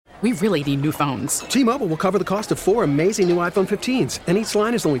We really need new phones. T-Mobile will cover the cost of 4 amazing new iPhone 15s, and each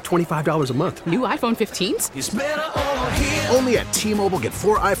line is only $25 a month. New iPhone 15s? It's better over here. Only at T-Mobile, get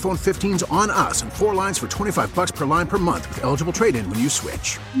 4 iPhone 15s on us and 4 lines for $25 per line per month with eligible trade-in when you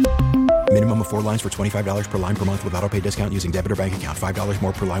switch. Minimum of 4 lines for $25 per line per month with autopay discount using debit or bank account. $5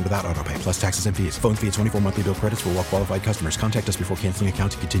 more per line without autopay, plus taxes and fees. Phone fee at 24 monthly bill credits for well-qualified customers. Contact us before canceling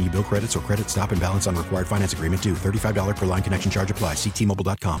account to continue bill credits or credit stop and balance on required finance agreement due. $35 per line connection charge applies. See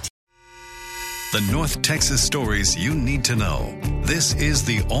T-Mobile.com. The North Texas stories you need to know. This is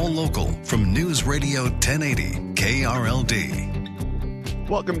the All Local from News Radio 1080 KRLD.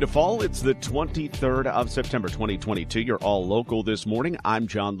 Welcome to fall. It's the 23rd of September, 2022. You're All Local this morning. I'm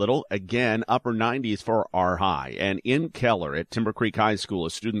John Little. Again, upper 90s for our high. And in Keller at Timber Creek High School,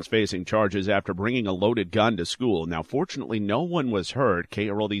 a student's facing charges after bringing a loaded gun to school. Now, fortunately, no one was hurt.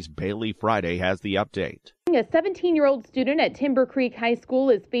 KRLD's Bailey Friday has the update. A 17-year-old student at Timber Creek High School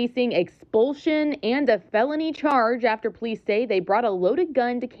is facing expulsion and a felony charge after police say they brought a loaded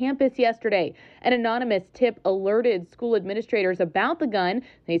gun to campus yesterday. An anonymous tip alerted school administrators about the gun.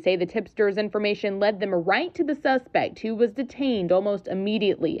 They say the tipster's information led them right to the suspect, who was detained almost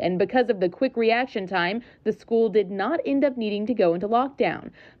immediately. And because of the quick reaction time, the school did not end up needing to go into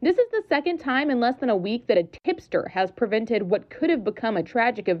lockdown. This is the second time in less than a week that a tipster has prevented what could have become a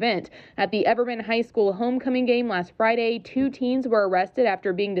tragic event. At the Everman High School homecoming game last Friday, 2 teens were arrested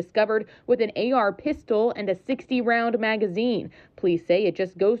after being discovered with an AR pistol and a 60-round magazine. Police say it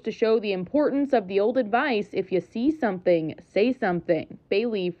just goes to show the importance of the old advice: if you see something, say something.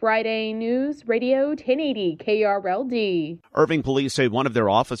 Bailey Friday News Radio 1080 KRLD. Irving police say one of their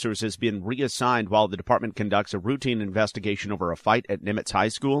officers has been reassigned while the department conducts a routine investigation over a fight at Nimitz High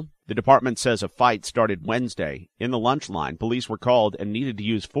School. The department says a fight started Wednesday. In the lunch line, police were called and needed to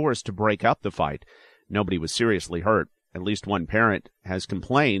use force to break up the fight. Nobody was seriously hurt. At least one parent has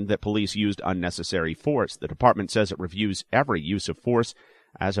complained that police used unnecessary force. The department says it reviews every use of force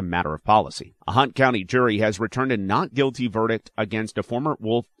as a matter of policy. A Hunt County jury has returned a not guilty verdict against a former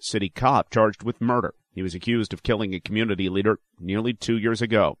Wolf City cop charged with murder. He was accused of killing a community leader nearly 2 years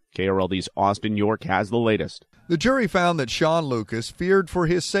ago. KRLD's Austin York has the latest. The jury found that Sean Lucas feared for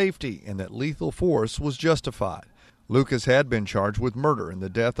his safety and that lethal force was justified. Lucas had been charged with murder in the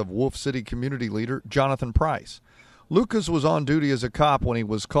death of Wolf City community leader Jonathan Price. Lucas was on duty as a cop when he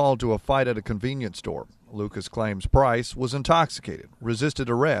was called to a fight at a convenience store. Lucas claims Price was intoxicated, resisted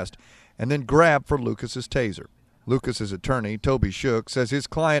arrest, and then grabbed for Lucas's taser. Lucas's attorney, Toby Shook, says his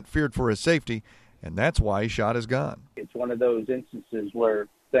client feared for his safety, and that's why he shot his gun. It's one of those instances where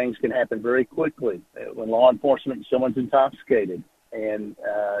things can happen very quickly. When law enforcement, someone's intoxicated, and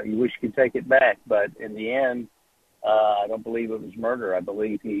you wish you could take it back, but in the end, I don't believe it was murder. I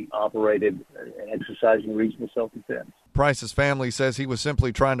believe he operated and exercising reasonable self-defense. Price's family says he was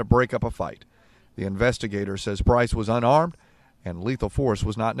simply trying to break up a fight. The investigator says Price was unarmed and lethal force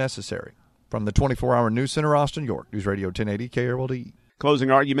was not necessary. From the 24-hour News Center, Austin York, News Radio 1080 KRLD. Closing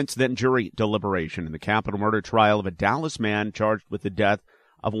arguments, then jury deliberation in the capital murder trial of a Dallas man charged with the death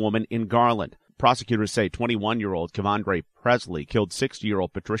of a woman in Garland. Prosecutors say 21-year-old Kevondre Presley killed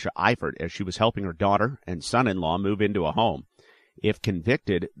 60-year-old Patricia Eifert as she was helping her daughter and son-in-law move into a home. If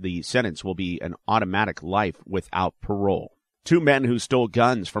convicted, the sentence will be an automatic life without parole. 2 men who stole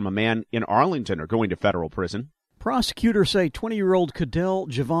guns from a man in Arlington are going to federal prison. Prosecutors say 20-year-old Cadell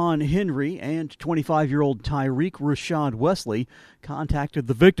Javon Henry and 25-year-old Tyreek Rashad Wesley contacted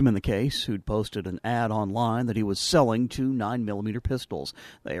the victim in the case, who'd posted an ad online that he was selling 2 9mm pistols.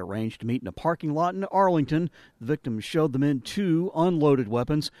 They arranged to meet in a parking lot in Arlington. The victim showed the men 2 unloaded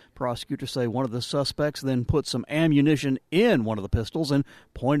weapons. Prosecutors say one of the suspects then put some ammunition in one of the pistols and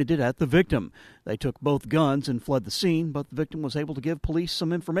pointed it at the victim. They took both guns and fled the scene, but the victim was able to give police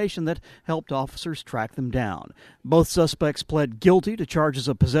some information that helped officers track them down. Both suspects pled guilty to charges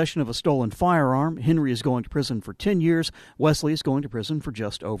of possession of a stolen firearm. Henry is going to prison for 10 years. Wesley is going to prison for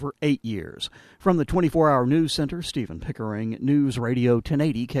just over 8 years. From the 24-hour News Center, Stephen Pickering, News Radio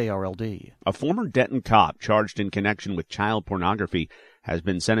 1080 KRLD. A former Denton cop charged in connection with child pornography has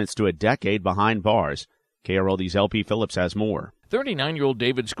been sentenced to a decade behind bars. KRLD's LP Phillips has more. 39-year-old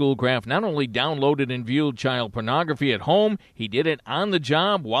David Schoolcraft not only downloaded and viewed child pornography at home, he did it on the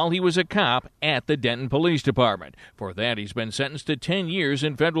job while he was a cop at the Denton Police Department. For that, he's been sentenced to 10 years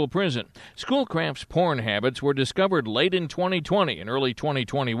in federal prison. Schoolcraft's porn habits were discovered late in 2020 and early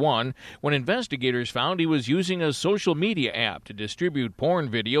 2021 when investigators found he was using a social media app to distribute porn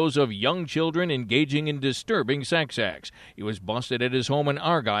videos of young children engaging in disturbing sex acts. He was busted at his home in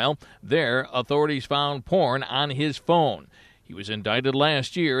Argyle. There, authorities found porn on his phone. He was indicted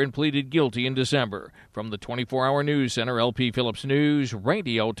last year and pleaded guilty in December. From the 24-Hour News Center, LP Phillips News,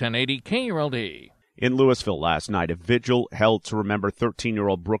 Radio 1080 KRLD. In Louisville last night, a vigil held to remember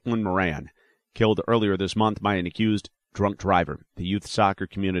 13-year-old Brooklyn Moran, killed earlier this month by an accused drunk driver. The youth soccer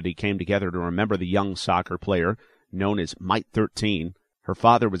community came together to remember the young soccer player known as Mike 13. Her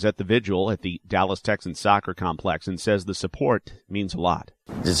father was at the vigil at the Dallas Texans soccer complex and says the support means a lot.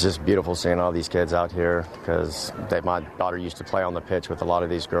 It's just beautiful seeing all these kids out here because my daughter used to play on the pitch with a lot of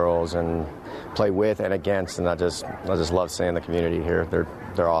these girls and play with and against, and I just love seeing the community here.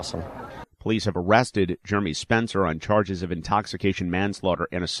 They're awesome. Police have arrested Jeremy Spencer on charges of intoxication, manslaughter,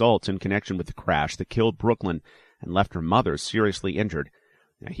 and assaults in connection with the crash that killed Brooklyn and left her mother seriously injured.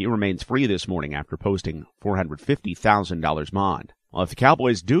 Now, he remains free this morning after posting $450,000 bond. Well, if the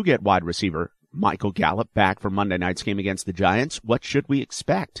Cowboys do get wide receiver Michael Gallup back for Monday night's game against the Giants, what should we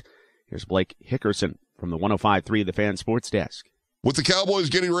expect? Here's Blake Hickerson from the 105.3 The Fan Sports Desk. With the Cowboys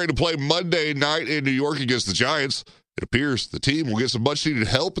getting ready to play Monday night in New York against the Giants, it appears the team will get some much-needed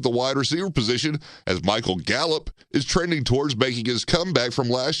help at the wide receiver position as Michael Gallup is trending towards making his comeback from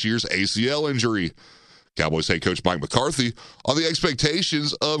last year's ACL injury. Cowboys head coach Mike McCarthy on the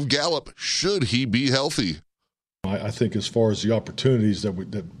expectations of Gallup should he be healthy. I think as far as the opportunities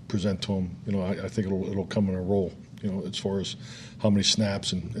that present to him, I think it'll come in a role, as far as how many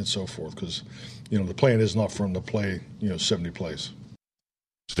snaps and so forth, because, the plan is not for him to play, 70 plays.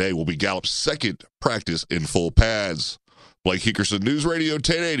 Today will be Gallup's second practice in full pads. Blake Hickerson, News Radio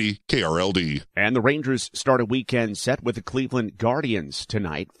 1080 KRLD. And the Rangers start a weekend set with the Cleveland Guardians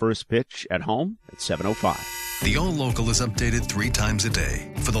tonight. First pitch at home at 7:05. The All Local is updated 3 times a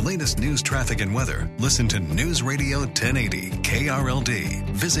day. For the latest news, traffic, and weather, listen to News Radio 1080 KRLD.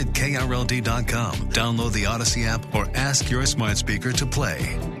 Visit KRLD.com, download the Odyssey app, or ask your smart speaker to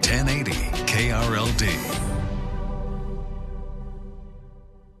play 1080 KRLD.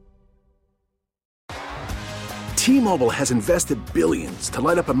 T-Mobile has invested billions to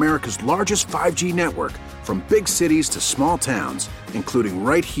light up America's largest 5G network, from big cities to small towns, including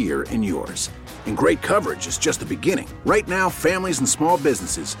right here in yours. And great coverage is just the beginning. Right now, families and small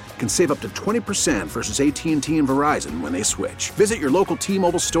businesses can save up to 20% versus AT&T and Verizon when they switch. Visit your local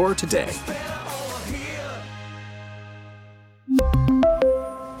T-Mobile store today.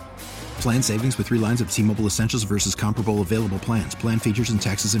 Plan savings with 3 lines of T-Mobile Essentials versus comparable available plans. Plan features and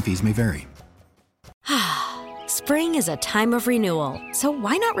taxes and fees may vary. Spring is a time of renewal, so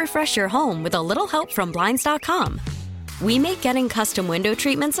why not refresh your home with a little help from Blinds.com? We make getting custom window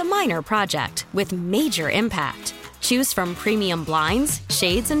treatments a minor project with major impact. Choose from premium blinds,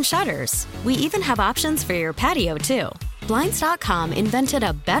 shades, and shutters. We even have options for your patio, too. Blinds.com invented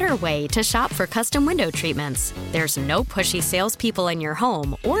a better way to shop for custom window treatments. There's no pushy salespeople in your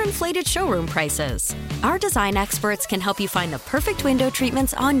home or inflated showroom prices. Our design experts can help you find the perfect window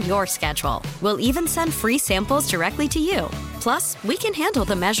treatments on your schedule. We'll even send free samples directly to you. Plus, we can handle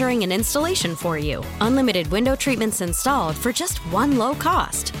the measuring and installation for you. Unlimited window treatments installed for just one low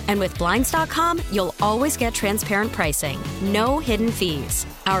cost. And with Blinds.com, you'll always get transparent pricing. No hidden fees.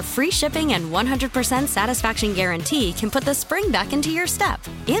 Our free shipping and 100% satisfaction guarantee can put the spring back into your step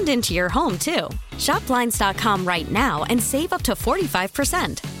and into your home, too. Shop Blinds.com right now and save up to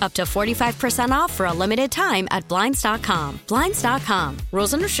 45%. Up to 45% off for a limited time at Blinds.com. Blinds.com.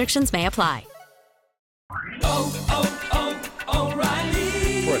 Rules and restrictions may apply.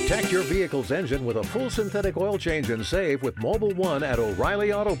 Protect your vehicle's engine with a full synthetic oil change and save with Mobil 1 at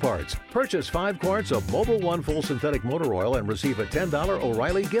O'Reilly Auto Parts. Purchase 5 quarts of Mobil 1 full synthetic motor oil and receive a $10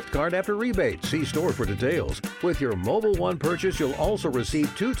 O'Reilly gift card after rebate. See store for details. With your Mobil 1 purchase, you'll also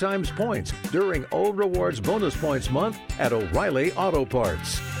receive 2 times points during O Rewards Bonus Points Month at O'Reilly Auto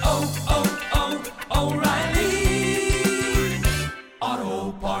Parts. O'Reilly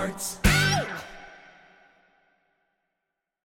Auto Parts.